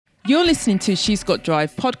You're listening to She's Got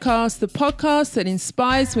Drive podcast, the podcast that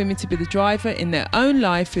inspires women to be the driver in their own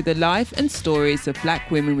life through the life and stories of Black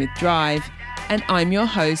women with drive. And I'm your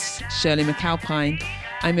host, Shirley McAlpine.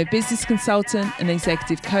 I'm a business consultant, an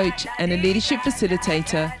executive coach, and a leadership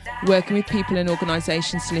facilitator, working with people and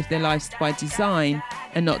organizations to live their lives by design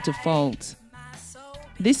and not default.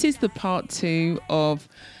 This is the part 2 of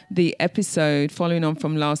the episode following on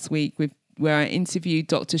from last week where I interviewed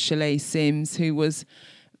Dr. Shalay Sims, who was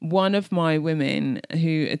one of my women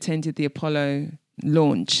who attended the Apollo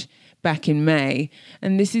launch back in May.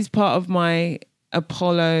 And this is part of my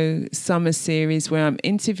Apollo summer series where I'm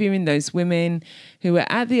interviewing those women who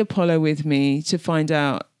were at the Apollo with me to find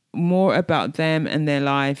out more about them and their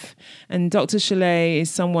life. And Dr. Shalay is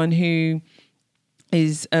someone who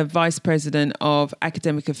is a vice president of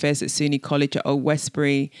academic affairs at SUNY College at Old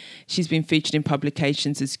Westbury. She's been featured in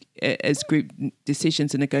publications as Group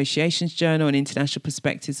Decisions and Negotiations Journal and International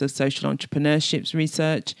Perspectives of Social Entrepreneurship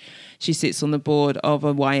Research. She sits on the board of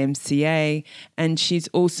a YMCA, and she's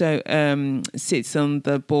also sits on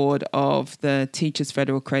the board of the Teachers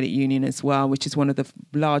Federal Credit Union as well, which is one of the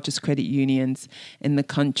largest credit unions in the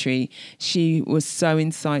country. She was so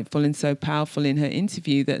insightful and so powerful in her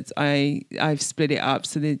interview that I've split it up.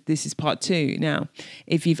 So this is part 2. Now,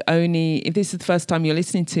 if this is the first time you're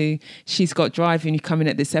listening to She's Got Drive and you come in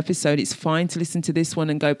at this episode, it's fine to listen to this one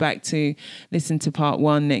and go back to listen to part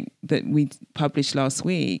 1 that we published last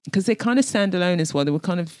week, because they kind of stand alone as well. They were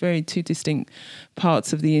kind of very two distinct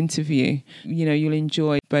parts of the interview. You know, you'll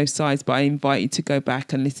enjoy both sides, but I invite you to go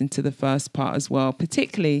back and listen to the first part as well,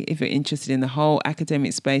 particularly if you're interested in the whole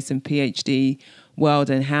academic space and PhD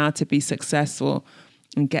world and how to be successful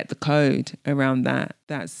and get the code around that.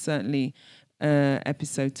 That's certainly an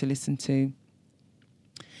episode to listen to.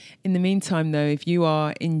 In the meantime, though, if you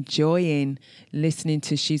are enjoying listening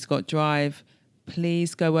to She's Got Drive,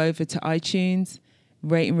 please go over to iTunes,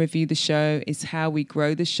 rate and review the show. It's how we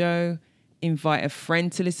grow the show. Invite a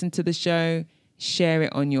friend to listen to the show. Share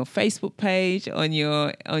it on your Facebook page, on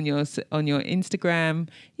your Instagram.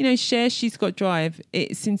 You know, share She's Got Drive.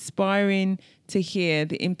 It's inspiring to hear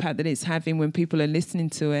the impact that it's having when people are listening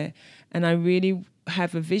to it. And I really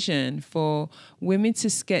have a vision for women to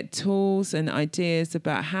get tools and ideas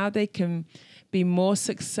about how they can be more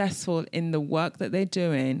successful in the work that they're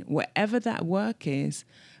doing, whatever that work is,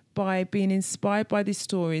 by being inspired by these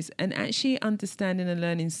stories and actually understanding and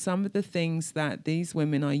learning some of the things that these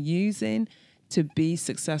women are using to be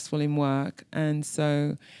successful in work. And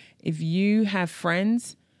so if you have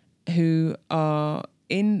friends who are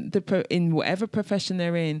in whatever profession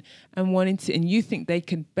they're in and you think they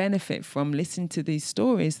could benefit from listening to these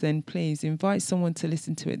stories, then please invite someone to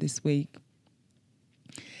listen to it this week.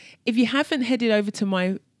 If you haven't headed over to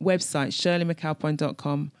my website,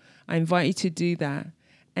 shirleymcalpine.com, I invite you to do that.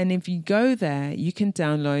 And if you go there, you can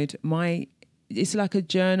download it's like a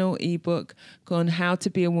journal ebook on how to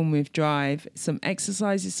be a woman with drive, some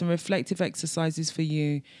exercises, some reflective exercises for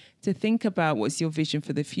you to think about what's your vision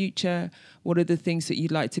for the future, what are the things that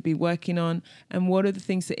you'd like to be working on, and what are the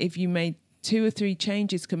things that if you made 2 or 3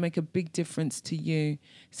 changes can make a big difference to you.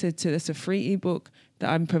 So that's a free ebook that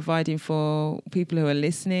I'm providing for people who are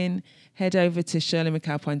listening. Head over to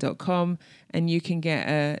shirleymcalpine.com and you can get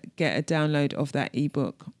a download of that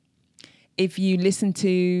ebook. If you listen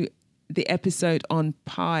to the episode on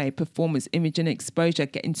PI, performance, image and exposure,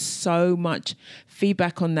 getting so much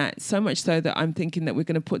feedback on that, so much so that I'm thinking that we're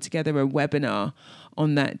going to put together a webinar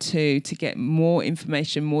on that too, to get more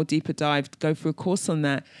information, more deeper dive, go through a course on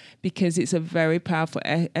that, because it's a very powerful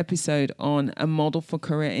episode on a model for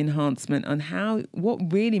career enhancement, on what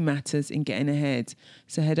really matters in getting ahead.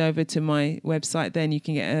 So head over to my website, then you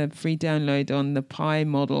can get a free download on the PI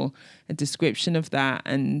model, a description of that,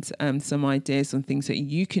 and some ideas on things that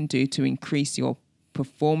you can do to increase your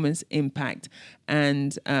performance, impact,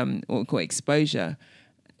 and what we call exposure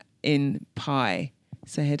in PI.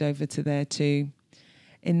 So head over to there too.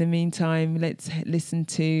 In the meantime, let's listen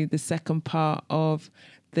to the second part of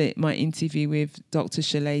my interview with Dr.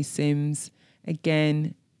 Shalay Sims.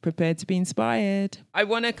 Again, prepare to be inspired. I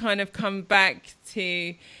want to kind of come back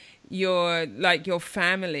to your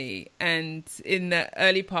family. And in the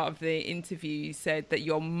early part of the interview, you said that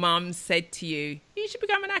your mum said to you, you should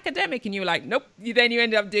become an academic. And you were like, nope. Then you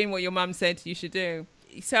ended up doing what your mum said you should do.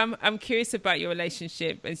 So I'm curious about your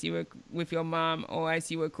relationship as you were with your mum or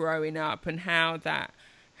as you were growing up, and how that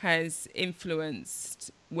has influenced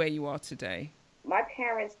where you are today. My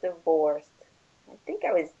parents divorced. I think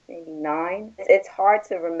I was maybe 9. It's hard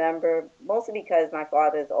to remember, mostly because my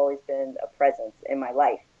father has always been a presence in my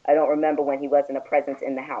life. I don't remember when he wasn't a presence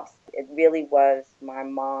in the house. It really was my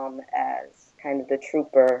mom as kind of the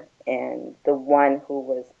trooper and the one who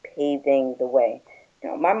was paving the way.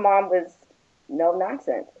 My mom was no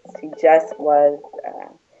nonsense. She just was.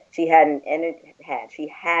 She had an energy. She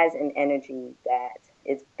has an energy that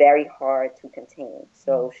is very hard to contain.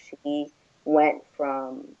 So she went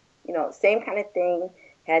from same kind of thing.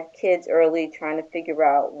 Had kids early, trying to figure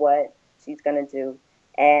out what she's gonna do,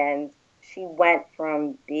 and she went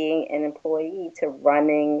from being an employee to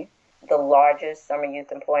running the largest summer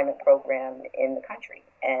youth employment program in the country.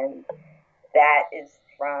 And that is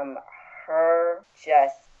from her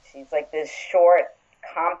she's like this short,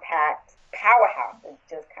 compact powerhouse that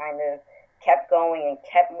just kind of kept going and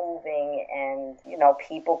kept moving. And,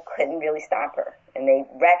 people couldn't really stop her. And they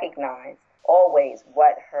recognized always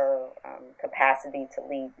what her capacity to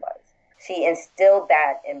lead was. She instilled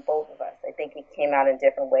that in both of us. I think it came out in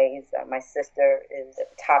different ways. My sister is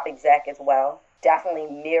a top exec as well.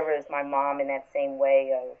 Definitely mirrors my mom in that same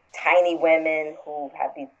way of tiny women who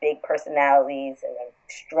have these big personalities and are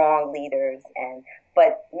strong leaders.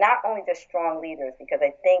 But not only just strong leaders, because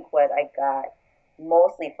I think what I got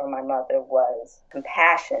mostly from my mother was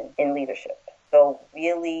compassion in leadership. So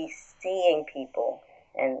really seeing people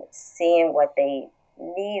and seeing what they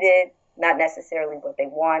needed, not necessarily what they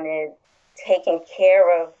wanted, taking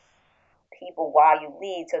care of people while you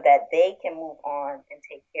lead so that they can move on and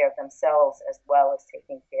take care of themselves as well as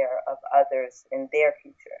taking care of others in their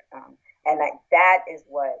future. That is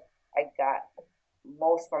what I got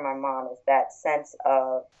most from my mom, is that sense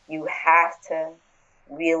of you have to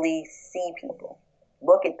really see people,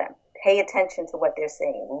 look at them, pay attention to what they're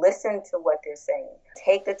saying, listen to what they're saying,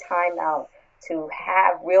 take the time out to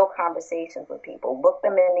have real conversations with people, look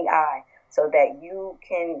them in the eye so that you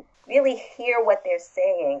can really hear what they're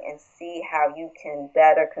saying and see how you can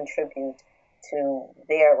better contribute to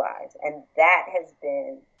their lives. And that has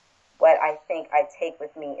been what I think I take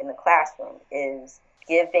with me in the classroom, is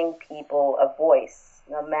giving people a voice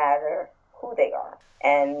no matter who they are,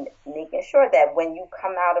 and making sure that when you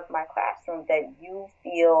come out of my classroom that you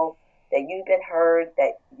feel that you've been heard,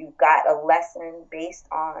 that you got a lesson based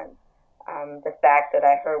on the fact that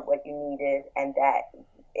I heard what you needed, and that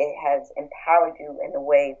it has empowered you in a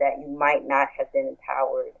way that you might not have been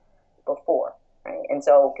empowered before, right? And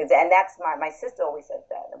so, and that's my sister always says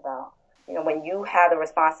that about, when you have the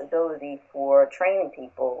responsibility for training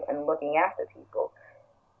people and looking after people,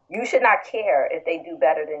 you should not care if they do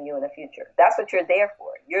better than you in the future. That's what you're there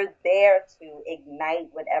for. You're there to ignite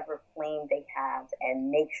whatever flame they have and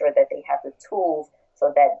make sure that they have the tools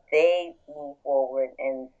so that they move forward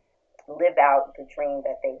and live out the dream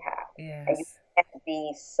that they have. Yes. And you can't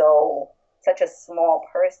be such a small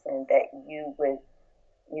person that you would,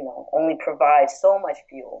 only provide so much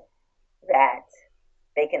fuel that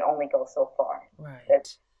they can only go so far. Right.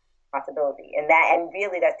 That's responsibility. And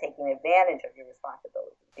really that's taking advantage of your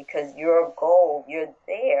responsibility, because your goal, you're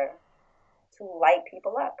there to light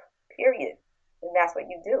people up, period. And that's what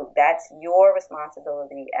you do. That's your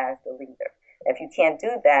responsibility as the leader. If you can't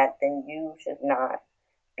do that, then you should not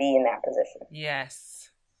be in that position. Yes.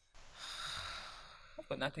 I've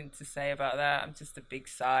got nothing to say about that. I'm just a big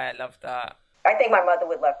sigh. I love that. I think my mother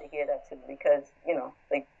would love to hear that too, because,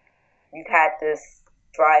 you've had this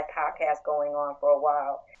Drive podcast going on for a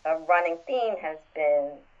while. A running theme has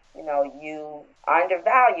been, you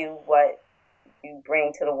undervalue what you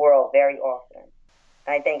bring to the world very often.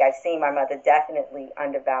 And I think I've seen my mother definitely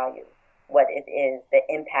undervalue what it is, the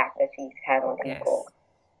impact that she's had on people. Yes.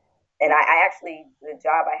 And I actually, the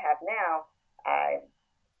job I have now, a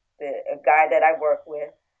guy that I work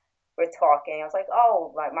with, we're talking. I was like,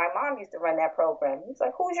 oh, my mom used to run that program. He's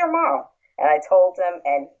like, who's your mom? And I told him,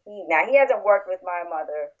 and he hasn't worked with my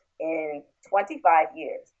mother in 25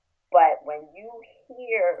 years. But when you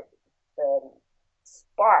hear the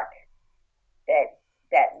spark that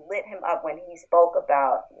lit him up when he spoke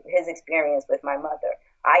about his experience with my mother,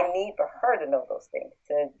 I need for her to know those things,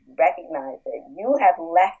 to recognize that you have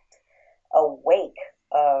left a wake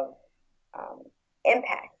of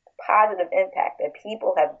impact, positive impact, that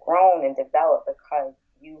people have grown and developed because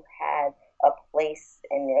you had a place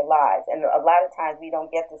in their lives. And a lot of times we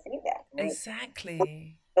don't get to see that. Right?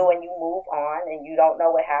 Exactly. So when you move on and you don't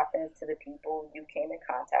know what happens to the people you came in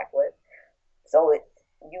contact with. So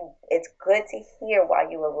it's good to hear while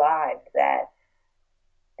you're alive that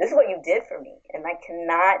this is what you did for me. And I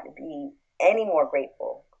cannot be any more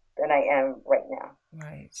grateful than I am right now.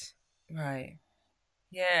 Right.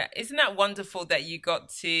 Yeah, isn't that wonderful that you got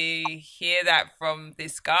to hear that from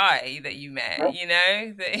this guy that you met? That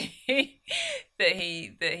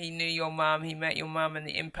he knew your mum, he met your mum, and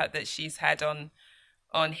the impact that she's had on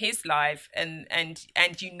on his life, and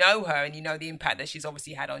you know her, and you know the impact that she's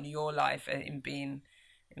obviously had on your life in being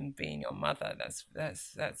your mother.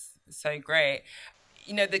 That's so great.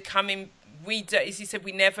 You know, we do, as you said,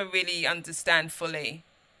 we never really understand fully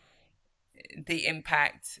the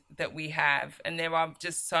impact that we have, and there are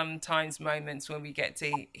just sometimes moments when we get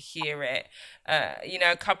to hear it. You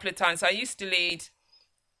know, a couple of times I used to lead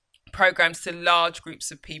programs to large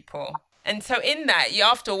groups of people, and so in that,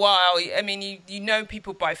 after a while, I mean, you know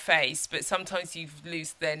people by face, but sometimes you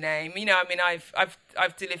lose their name. You know, I mean,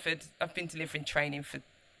 I've been delivering training for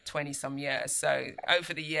 20 some years, so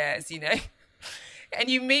over the years, you know. And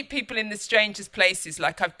you meet people in the strangest places.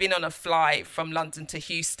 Like, I've been on a flight from London to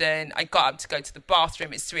Houston. I got up to go to the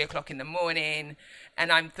bathroom. It's 3:00 in the morning. And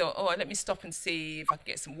I thought, oh, let me stop and see if I can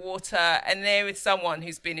get some water. And there is someone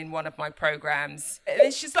who's been in one of my programs.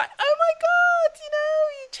 And she's like, oh my God, you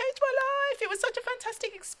know, you changed my life. It was such a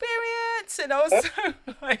fantastic experience. And I was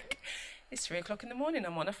so like, it's 3:00 in the morning.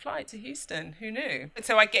 I'm on a flight to Houston. Who knew? And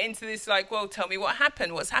so I get into this like, well, tell me what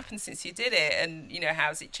happened. What's happened since you did it? And, you know,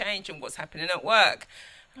 how's it changed and what's happening at work?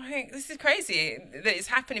 And I think this is crazy that it's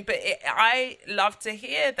happening. But I love to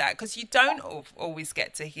hear that, because you don't always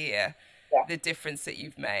get to hear the difference that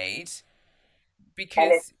you've made. Because,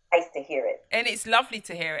 and it's nice to hear it. And it's lovely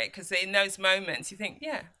to hear it, because in those moments you think,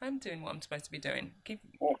 yeah, I'm doing what I'm supposed to be doing.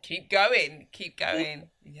 Keep going.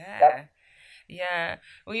 Yeah. Yeah.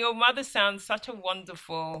 Well, your mother sounds such a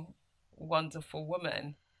wonderful, wonderful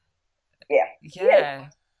woman. Yeah.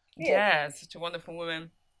 Yeah. Such a wonderful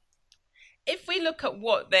woman. If we look at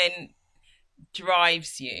what then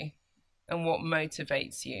drives you and what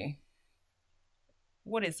motivates you,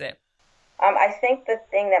 what is it? I think the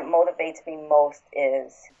thing that motivates me most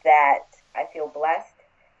is that I feel blessed.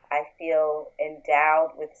 I feel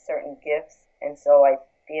endowed with certain gifts. And so I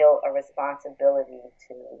feel a responsibility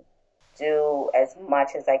to do as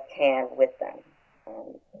much as I can with them.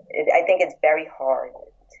 I think it's very hard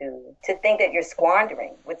to think that you're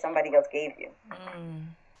squandering what somebody else gave you.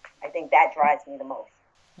 I think that drives me the most.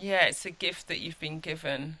 Yeah, it's a gift that you've been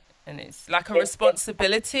given, and it's like a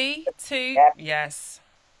responsibility to, yes.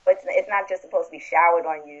 But it's not just supposed to be showered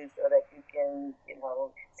on you so that you can, you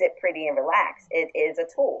know, sit pretty and relax. It is a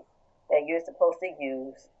tool that you're supposed to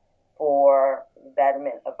use for the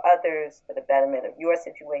betterment of others, for the betterment of your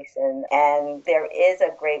situation. And there is a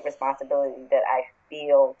great responsibility that I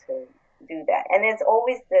feel to do that. And there's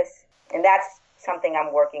always this, and that's something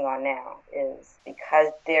I'm working on now, is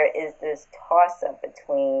because there is this toss-up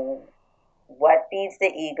between what feeds the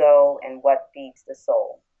ego and what feeds the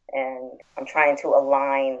soul. And I'm trying to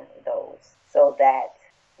align those so that,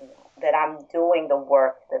 you know, that I'm doing the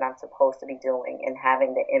work that I'm supposed to be doing and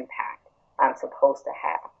having the impact I'm supposed to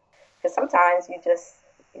have. Because sometimes you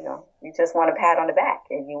just want a pat on the back,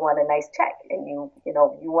 and you want a nice check, and you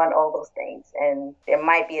want all those things. And there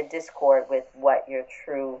might be a discord with what your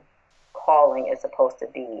true calling is supposed to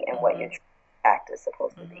be and what your true act is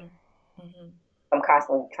supposed to be. I'm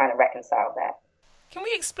constantly trying to reconcile that. Can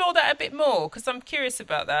we explore that a bit more? Because I'm curious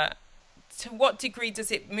about that. To what degree does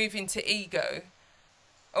it move into ego?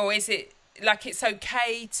 Or is it like it's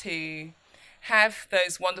okay to have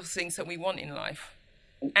those wonderful things that we want in life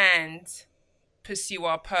and pursue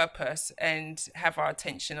our purpose and have our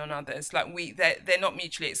attention on others? Like they're not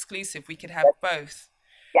mutually exclusive. We could have both.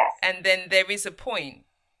 Yes. And then there is a point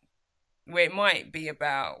where it might be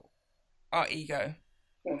about our ego.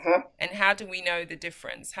 And how do we know the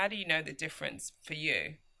difference? How do you know the difference for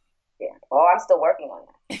you? Yeah. Well, I'm still working on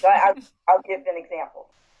that. So I'll give an example,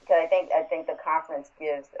 because I think the conference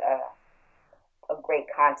gives a great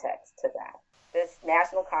context to that. This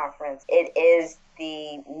national conference, it is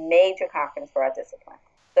the major conference for our discipline.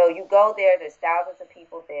 So you go there, there's thousands of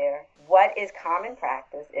people there. What is common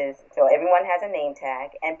practice is, so everyone has a name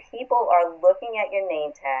tag, and people are looking at your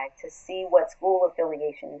name tag to see what school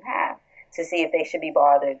affiliation you have, to see if they should be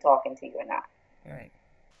bothered talking to you or not. Right?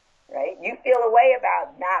 You feel a way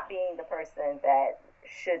about not being the person that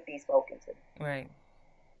should be spoken to. Right.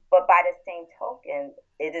 But by the same token,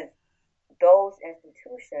 it is those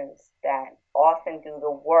institutions that often do the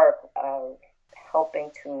work of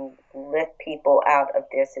helping to lift people out of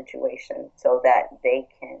their situation so that they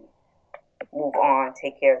can move on,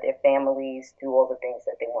 take care of their families, do all the things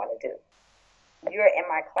that they want to do. You're in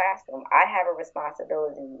my classroom. I have a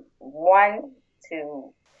responsibility, one,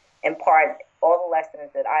 to impart all the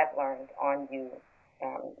lessons that I've learned on you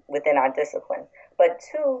within our discipline, but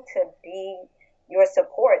two, to be your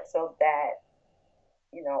support so that,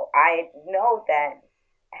 you know, I know that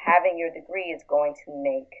having your degree is going to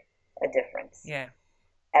make a difference. Yeah.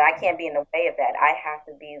 And I can't be in the way of that. I have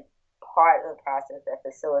to be part of the process that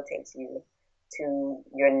facilitates you to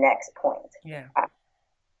your next point. Yeah.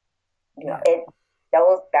 You know,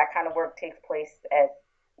 that kind of work takes place at,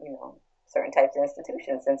 you know, certain types of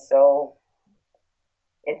institutions. And so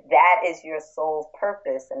if that is your sole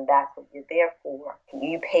purpose and that's what you're there for,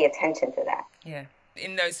 you pay attention to that. Yeah.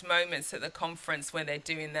 In those moments at the conference where they're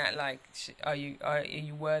doing that, like, are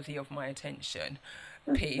you worthy of my attention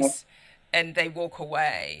piece, and they walk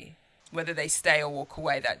away, whether they stay or walk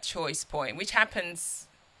away, that choice point, which happens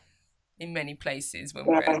in many places when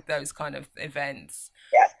we're at those kind of events,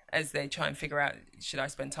 as they try and figure out, should I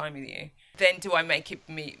spend time with you? Then do I make it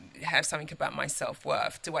have something about my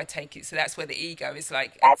self-worth? Do I take it? So that's where the ego is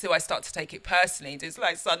like, do I start to take it personally? It's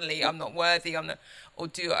like suddenly I'm not worthy, or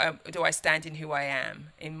do I stand in who I am,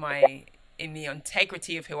 in the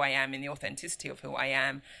integrity of who I am, in the authenticity of who I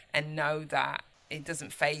am, and know that it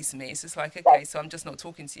doesn't faze me. It's just like, okay, so I'm just not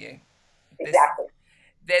talking to you.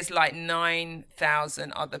 There's like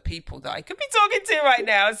 9,000 other people that I could be talking to right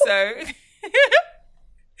now, so...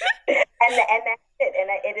 and that's it. And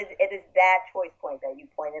it is that choice point that you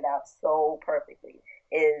pointed out so perfectly.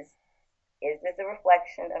 Is this a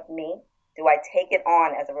reflection of me? Do I take it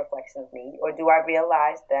on as a reflection of me, or do I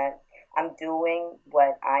realize that I'm doing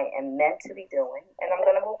what I am meant to be doing, and I'm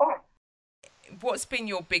going to move on? What's been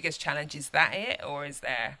your biggest challenge? Is that it, or is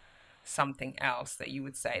there something else that you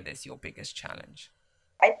would say that's your biggest challenge?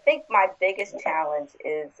 I think my biggest challenge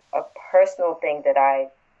is a personal thing that I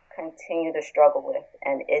continue to struggle with,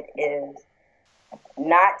 and it is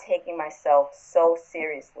not taking myself so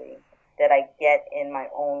seriously that I get in my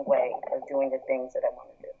own way of doing the things that I want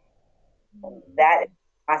to do. And that is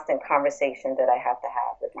a constant conversation that I have to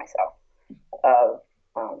have with myself of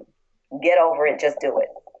get over it, just do it.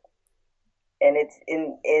 And it's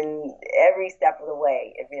in every step of the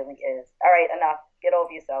way, it really is, all right, enough, get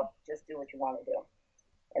over yourself, just do what you want to do.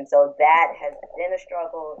 And so that has been a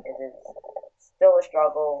struggle. It is still a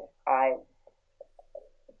struggle. I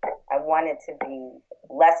want it to be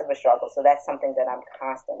less of a struggle. So that's something that I'm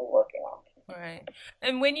constantly working on. All right.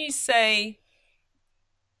 And when you say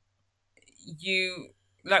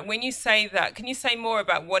when you say that, can you say more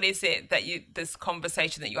about what is it that this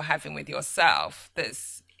conversation that you're having with yourself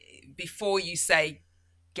that's before you say,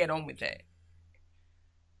 get on with it?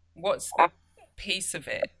 What's the piece of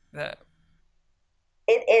it that...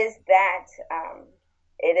 It is that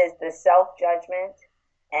it is the self-judgment,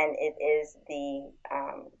 and it is the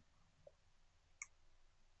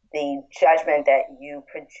judgment that you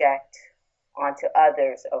project onto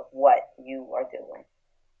others of what you are doing.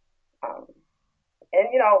 And,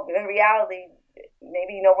 you know, in reality,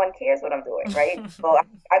 maybe no one cares what I'm doing, right? So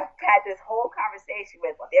I've had this whole conversation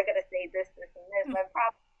with, well, they're going to say this, this, and this, when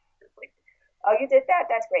probably, like, oh, you did that?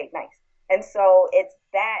 That's great, nice. And so it's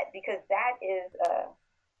that, because that is,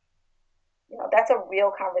 you know, that's a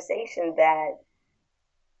real conversation that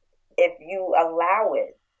if you allow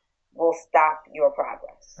it, will stop your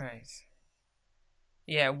progress. Right.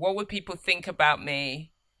 Yeah. What would people think about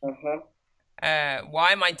me? Mm-hmm.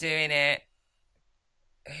 Why am I doing it?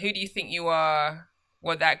 Who do you think you are?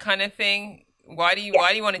 Well, that kind of thing. Why do you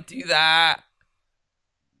want to do that?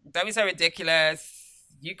 Don't be so ridiculous.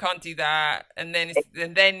 You can't do that. And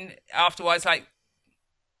then afterwards, like,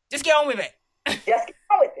 just get on with it. Just get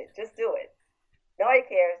on with it. Just do it. Nobody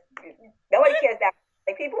cares. Nobody cares that.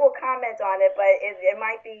 Like, people will comment on it, but it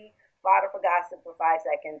might be fodder for gossip for 5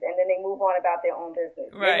 seconds, and then they move on about their own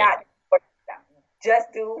business. Right.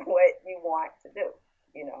 Just do what you want to do,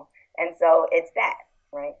 you know. And so it's that,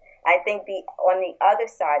 right? I think on the other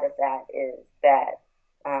side of that is that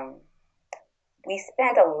we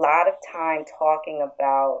spend a lot of time talking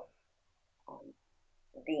about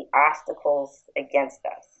the obstacles against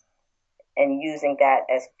us and using that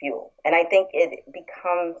as fuel. And I think it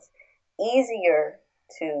becomes easier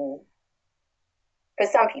for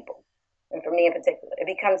some people, and for me in particular, it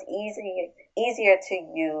becomes easier to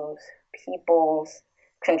use people's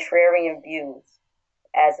contrarian views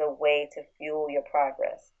as a way to fuel your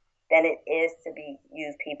progress than it is to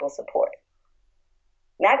use people's support.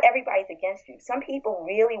 Not everybody's against you. Some people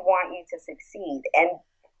really want you to succeed, and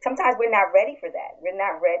sometimes we're not ready for that. We're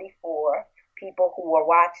not ready for people who are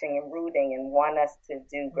watching and rooting and want us to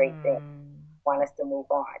do great things, want us to move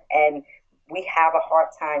on. And we have a hard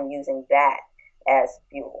time using that as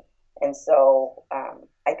fuel. And so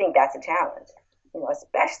I think that's a challenge, you know,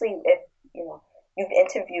 especially if, you know, you've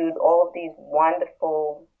interviewed all of these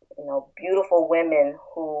wonderful, you know, beautiful women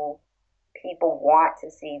who people want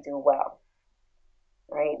to see do well,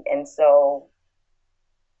 right? And so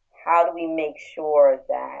how do we make sure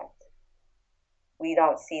that we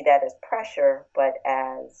don't see that as pressure, but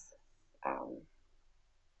as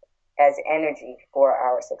as energy for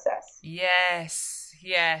our success. Yes,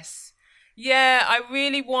 yes. Yeah, I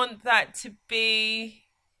really want that to be.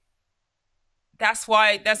 That's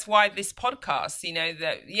why this podcast, you know,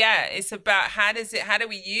 that, yeah, it's about how do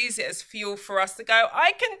we use it as fuel for us to go,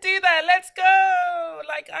 I can do that, let's go.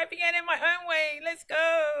 Like, I began in my own way, let's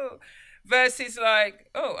go. Versus like,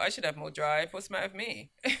 oh, I should have more drive. What's the matter with me?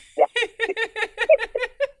 Yeah.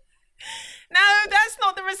 No, that's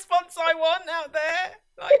not the response I want out there.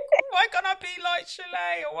 Like, why can't I be like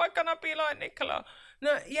Chalet, or why can't I be like Nicola?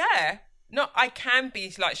 No, yeah. No, I can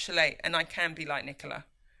be like Chalet and I can be like Nicola.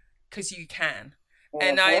 Because you can.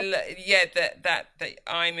 And that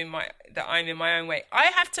I'm in my own way.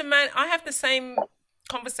 I have the same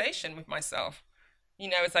conversation with myself, you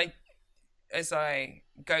know, as I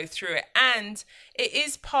go through it. And it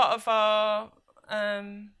is part of our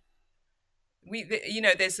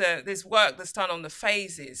there's work that's done on the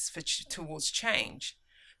phases towards change,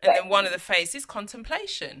 and then one of the phases is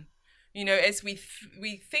contemplation. You know, as we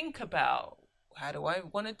think about, how do I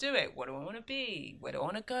want to do it? What do I want to be? Where do I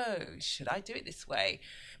want to go? Should I do it this way?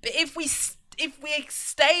 But if we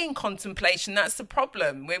stay in contemplation, that's the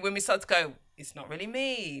problem. When we start to go, it's not really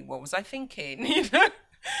me. What was I thinking? You know.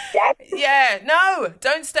 Yeah, no,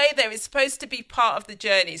 don't stay there. It's supposed to be part of the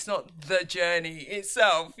journey. It's not the journey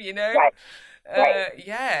itself, you know? Right.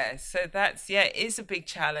 Yeah, so it is a big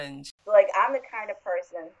challenge. Like, I'm the kind of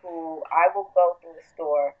person who I will go through the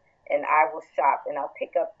store and I will shop and I'll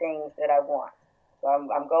pick up things that I want. So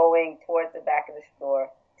I'm going towards the back of the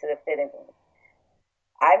store to the fitting room.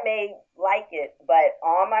 I may like it, but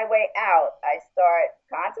on my way out, I start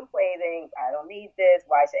contemplating, I don't need this,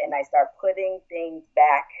 why should, and I start putting things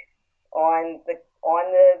back on the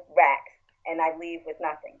racks, and I leave with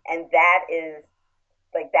nothing. And that is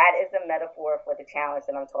a metaphor for the challenge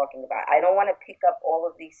that I'm talking about. I don't want to pick up all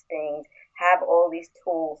of these things, have all these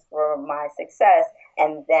tools for my success,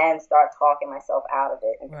 and then start talking myself out of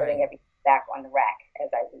it and putting everything back on the rack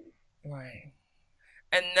as I leave. Right.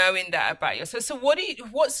 And knowing that about yourself. So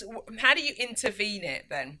how do you intervene it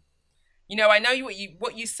then? You know, I know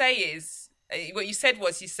what you say is, what you said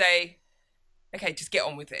was, you say, okay, just get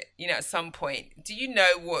on with it. You know, at some point, do you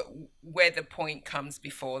know where the point comes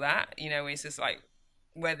before that? You know, it's just like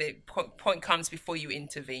where the point comes before you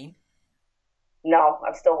intervene. No,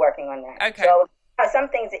 I'm still working on that. Okay. So some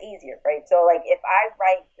things are easier, right? So like if I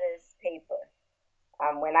write this paper,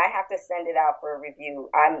 when I have to send it out for a review,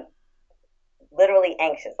 I'm literally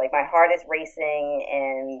anxious. Like, my heart is racing,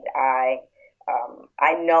 and I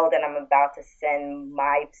know that I'm about to send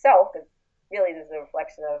myself, because really this is a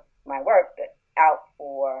reflection of my work, but out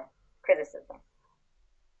for criticism.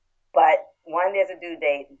 But one, there's a due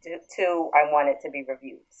date. Two, I want it to be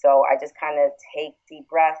reviewed. So I just kind of take deep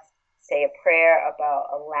breaths, say a prayer about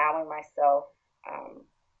allowing myself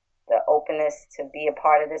the openness to be a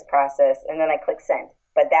part of this process, and then I click send.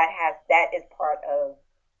 But that is part of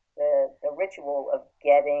the ritual of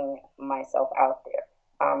getting myself out there.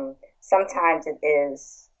 Sometimes it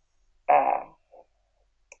is,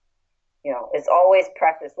 it's always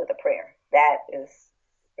prefaced with a prayer. That is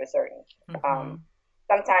for certain. Mm-hmm.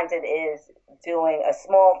 Sometimes it is doing a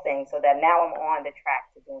small thing so that now I'm on the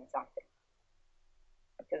track to doing something.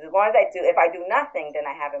 Because as long as if I do nothing, then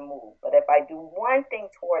I haven't moved. But if I do one thing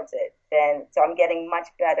towards it, so I'm getting much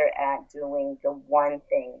better at doing the one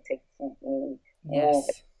thing to keep me moving.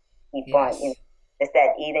 Keep on, it's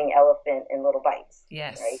that eating elephant in little bites.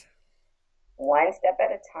 Yes. Right? One step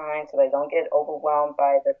at a time, so I don't get overwhelmed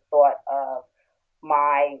by the thought of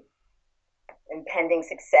my impending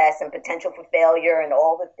success and potential for failure and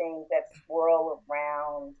all the things that swirl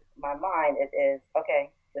around my mind. It is, okay,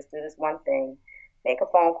 just do this one thing. Make a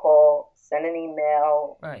phone call, send an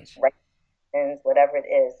email, right, whatever it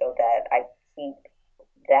is, so that I keep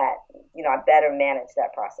that, I better manage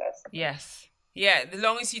that process. Yes. Yeah, as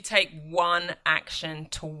long as you take one action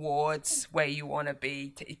towards where you want to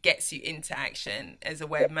be, it gets you into action as a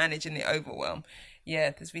way of managing the overwhelm.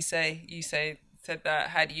 Yeah, as you said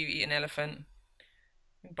that, how do you eat an elephant?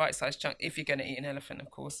 In bite-sized chunks, if you're going to eat an elephant, of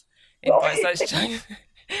course. In bite-sized chunks.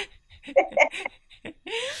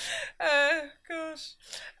 Gosh.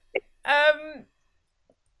 I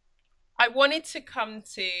wanted to come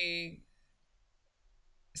to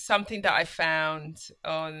something that I found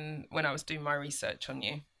when I was doing my research on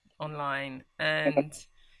you online, and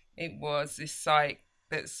it was this site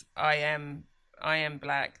that's iamblack.us.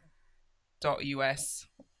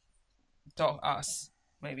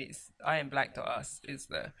 Maybe it's iamblack.us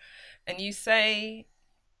and you say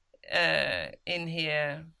in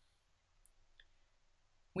here,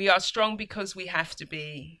 we are strong because we have to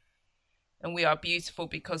be. And we are beautiful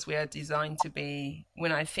because we are designed to be.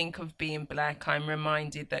 When I think of being Black, I'm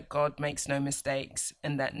reminded that God makes no mistakes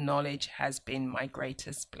and that knowledge has been my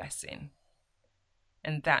greatest blessing.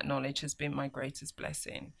 And that knowledge has been my greatest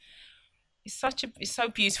blessing. It's so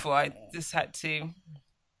beautiful. I just had to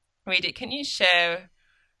read it. Can you share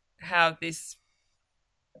how this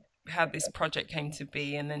project came to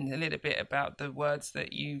be, and then a little bit about the words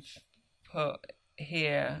that you've put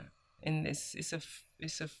here in this? It's a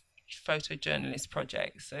photojournalist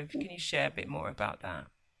project. So can you share a bit more about that?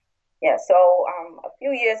 Yeah, so a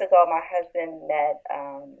few years ago, my husband met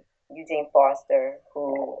Eugene Foster,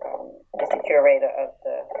 who is the curator of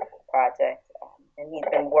the project. And he's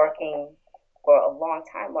been working for a long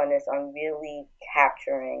time on this, on really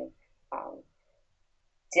capturing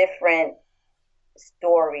different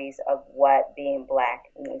stories of what being Black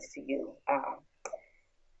means to you.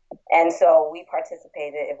 And so we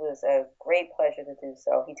participated. It was a great pleasure to do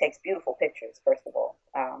so. He takes beautiful pictures, first of all.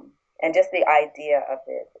 And just the idea of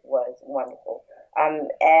it was wonderful.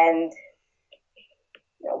 And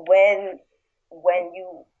you know,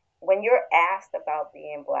 when you're asked about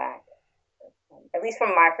being Black, at least from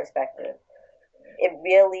my perspective, it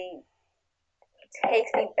really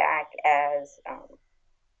takes me back as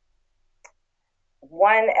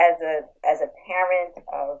one, as a parent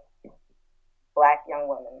of Black young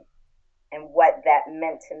women, and what that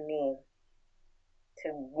meant to me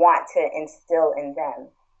to want to instill in them,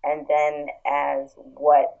 and then as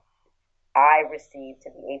what I received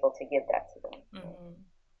to be able to give that to them. Mm-hmm.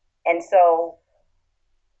 And so,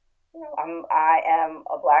 you know, I am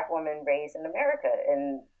a Black woman raised in America,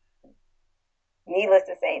 and needless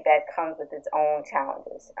to say, that comes with its own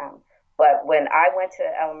challenges. But when I went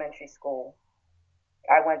to elementary school,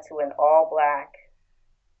 I went to an all-Black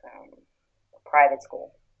private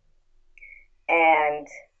school. And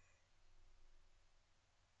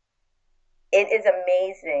it is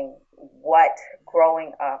amazing what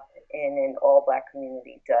growing up in an all-Black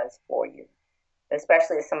community does for you,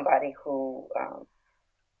 especially as somebody who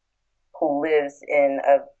lives in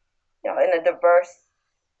a diverse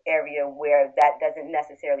area where that doesn't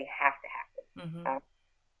necessarily have to happen. Mm-hmm.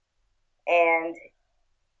 And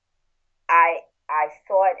I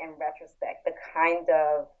thought in retrospect the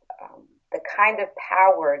kind of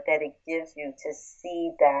power that it gives you to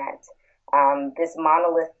see that this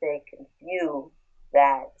monolithic view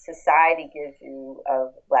that society gives you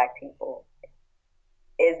of Black people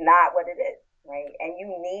is not what it is, right? And you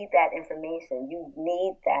need that information. You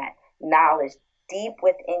need that knowledge deep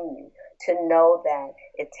within you to know that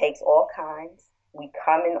it takes all kinds, we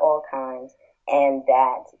come in all kinds, and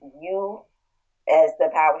that you, as the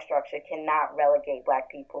power structure, cannot relegate Black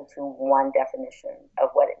people to one definition of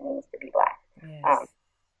what it means to be Black. Yes.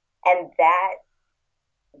 And that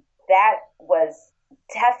was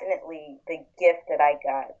definitely the gift that I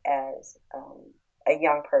got as a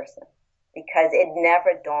young person, because it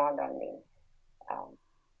never dawned on me,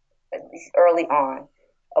 at least early on,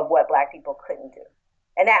 of what Black people couldn't do.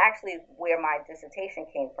 And that actually is where my dissertation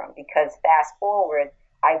came from, because fast forward,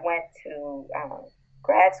 I went to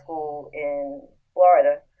grad school in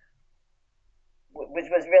Florida, which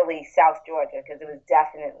was really South Georgia, because it was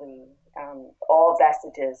definitely all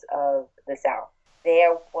vestiges of the South.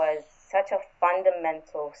 There was such a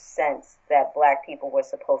fundamental sense that Black people were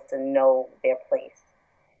supposed to know their place.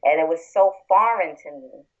 And it was so foreign to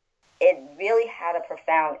me. It really had a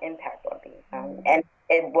profound impact on me. And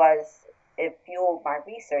it fueled my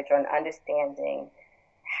research on understanding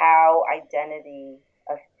how identity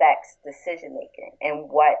affects decision making and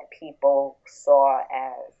what people saw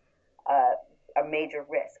as a major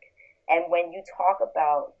risk. And when you talk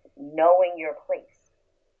about knowing your place,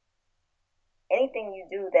 anything you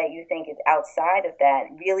do that you think is outside of that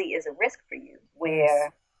really is a risk for you, where,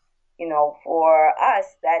 yes, you know, for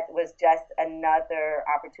us, that was just another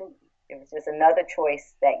opportunity. It was just another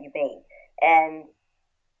choice that you made. And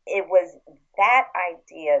it was that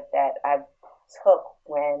idea that I took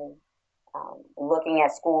when looking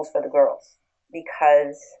at schools for the girls,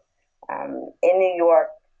 because in New York,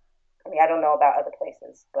 I mean, I don't know about other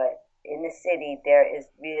places, but in the city, there is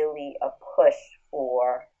really a push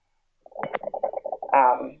for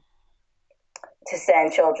to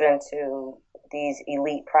send children to these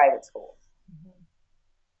elite private schools. Mm-hmm.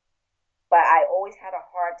 But I always had a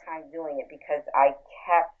hard time doing it, because I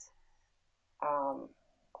kept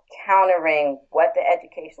countering what the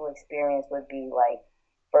educational experience would be like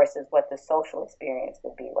versus what the social experience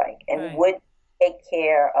would be like. And right, would you take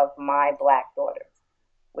care of my Black daughters?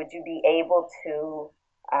 Would you be able to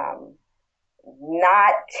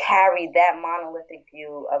not carry that monolithic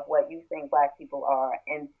view of what you think Black people are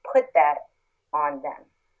and put that on them?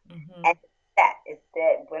 Mm-hmm. And It's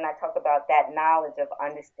that when I talk about that knowledge of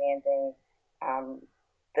understanding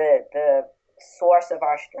the source of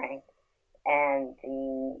our strength and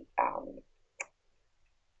the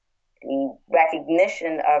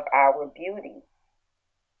recognition of our beauty,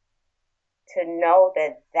 to know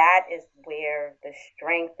that that is where the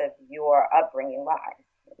strength of your upbringing lies.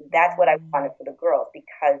 That's what I wanted for the girls,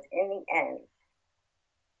 because in the end,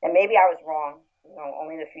 and maybe I was wrong,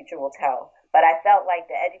 only the future will tell, but I felt like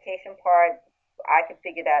the education part, I could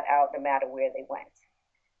figure that out no matter where they went.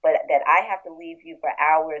 But that I have to leave you for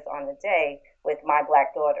hours on the day with my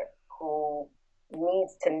Black daughter, who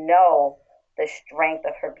needs to know the strength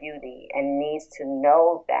of her beauty and needs to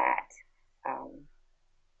know that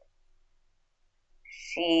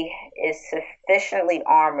she is sufficiently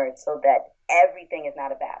armored so that everything is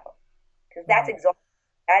not a battle. Because that's exhausting.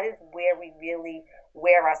 That is where we really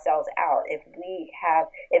wear ourselves out. If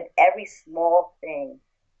every small thing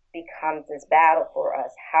becomes this battle for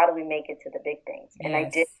us, how do we make it to the big things? Yes. And I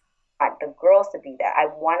did want the girls to be that. I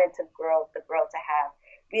wanted the girls to have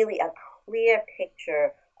really a clear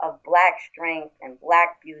picture of Black strength and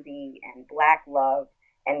Black beauty and Black love,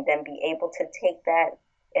 and then be able to take that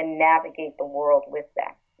and navigate the world with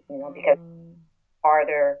that, because it's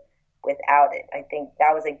harder without it. I think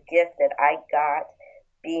that was a gift that I got,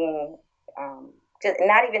 being just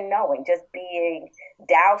not even knowing, just being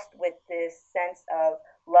doused with this sense of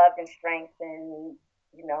love and strength and,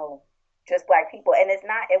 just Black people. And it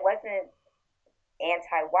wasn't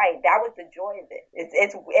anti-white. That was the joy of it.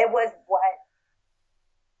 It was what,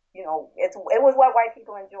 it was what white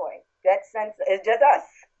people enjoy. That sense, it's just us.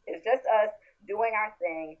 It's just us doing our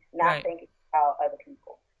thing, not thinking about other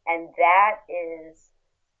people. And that is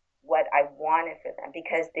what I wanted for them,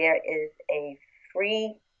 because there is a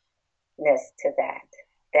freeness to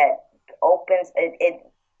that opens, it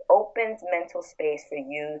opens mental space for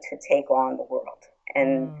you to take on the world.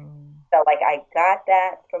 And so like I got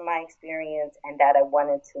that from my experience, and that I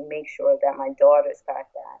wanted to make sure that my daughters got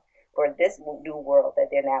that for this new world that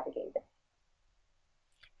they're navigating.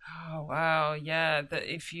 Oh, wow. Yeah. That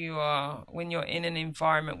when you're in an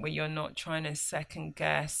environment where you're not trying to second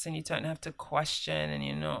guess and you don't have to question,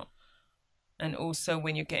 and also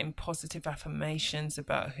when you're getting positive affirmations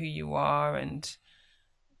about who you are, and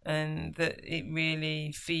that it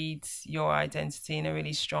really feeds your identity in a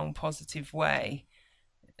really strong, positive way,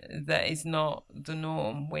 that is not the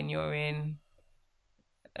norm when you're in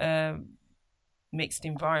mixed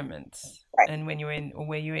environments, and when you're in, or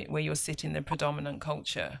where you're sitting in the predominant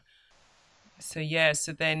culture. So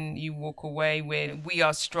then you walk away with, we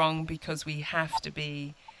are strong because we have to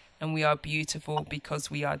be, and we are beautiful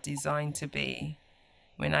because we are designed to be.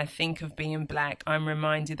 When I think of being Black, I'm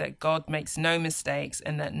reminded that God makes no mistakes,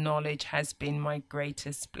 and that knowledge has been my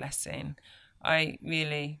greatest blessing.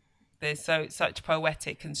 There's such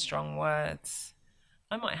poetic and strong words.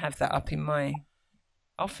 I might have that up in my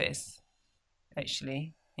office,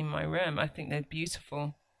 actually, in my room. I think they're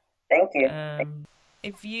beautiful. Thank you.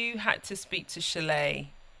 If you had to speak to Shalay,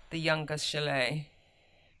 the younger Shalay,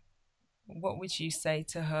 what would you say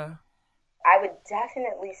to her? I would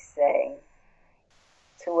definitely say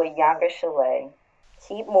to a younger Shalay,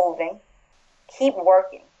 keep moving, keep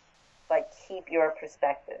working, but keep your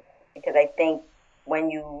perspective. Because I think when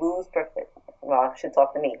you lose I should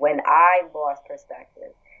talk to me. When I lost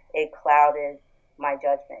perspective, it clouded my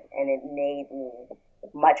judgment, and it made me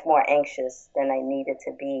much more anxious than I needed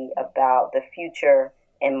to be about the future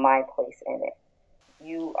and my place in it.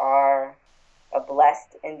 You are a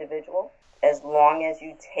blessed individual. As long as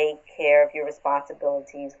you take care of your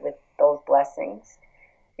responsibilities with those blessings,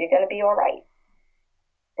 you're going to be all right.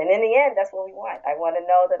 And in the end, that's what we want. I want to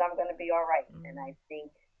know that I'm going to be all right. And I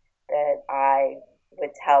think that I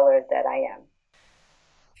would tell her that I am.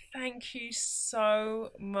 Thank you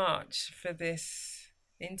so much for this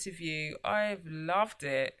interview. I've loved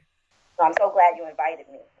it. I'm so glad you invited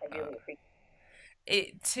me. I really appreciate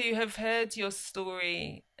it. To have heard your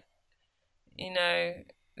story,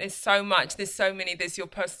 there's so much, there's so many, there's your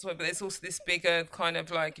personal story, but there's also this bigger kind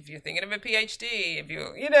of like, if you're thinking of a PhD, if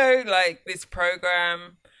you're, like this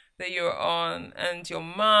program that you're on, and your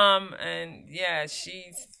mom, and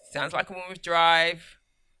she sounds like a woman with drive.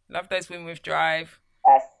 Love those women with drive.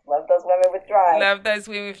 Yes, love those women with drive. Love those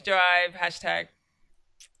women with drive, hashtag.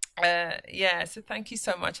 So thank you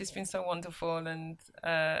so much. It's been so wonderful, and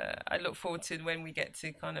I look forward to when we get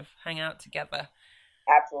to kind of hang out together.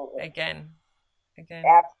 Absolutely. Again.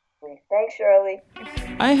 Absolutely. Thanks, Shirley.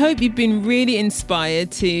 I hope you've been really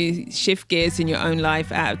inspired to shift gears in your own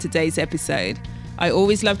life out of today's episode. I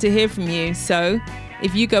always love to hear from you. So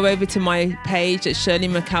if you go over to my page at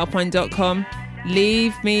shirleymcalpine.com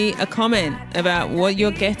Leave me a comment about what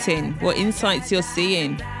you're getting, what insights you're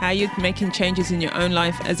seeing, how you're making changes in your own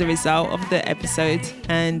life as a result of the episode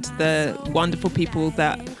and the wonderful people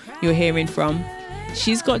that you're hearing from.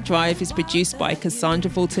 She's Got Drive is produced by Cassandra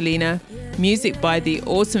Voltalina, music by the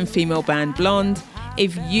awesome female band Blonde.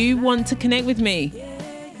 If you want to connect with me,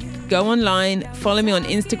 go online, follow me on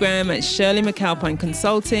Instagram at Shirley McAlpine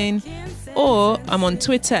Consulting, or I'm on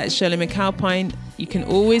Twitter at Shirley McAlpine. You can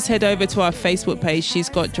always head over to our Facebook page, She's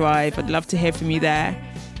Got Drive. I'd love to hear from you there.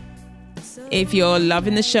 If you're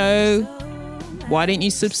loving the show, why don't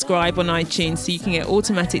you subscribe on iTunes so you can get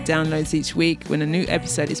automatic downloads each week when a new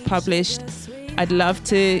episode is published. I'd love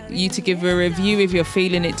you to give a review if you're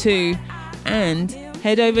feeling it too. And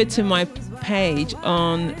head over to my page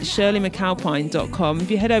on shirleymcalpine.com.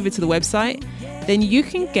 If you head over to the website, then you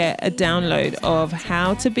can get a download of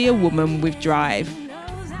how to be a woman with drive.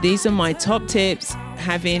 These are my top tips,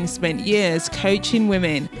 having spent years coaching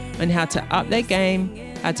women on how to up their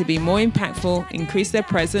game, how to be more impactful, increase their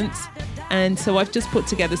presence. And so I've just put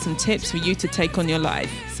together some tips for you to take on your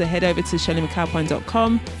life. So head over to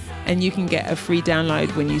shirleymcalpine.com and you can get a free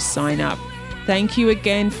download when you sign up. Thank you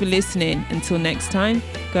again for listening. Until next time,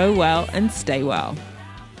 go well and stay well.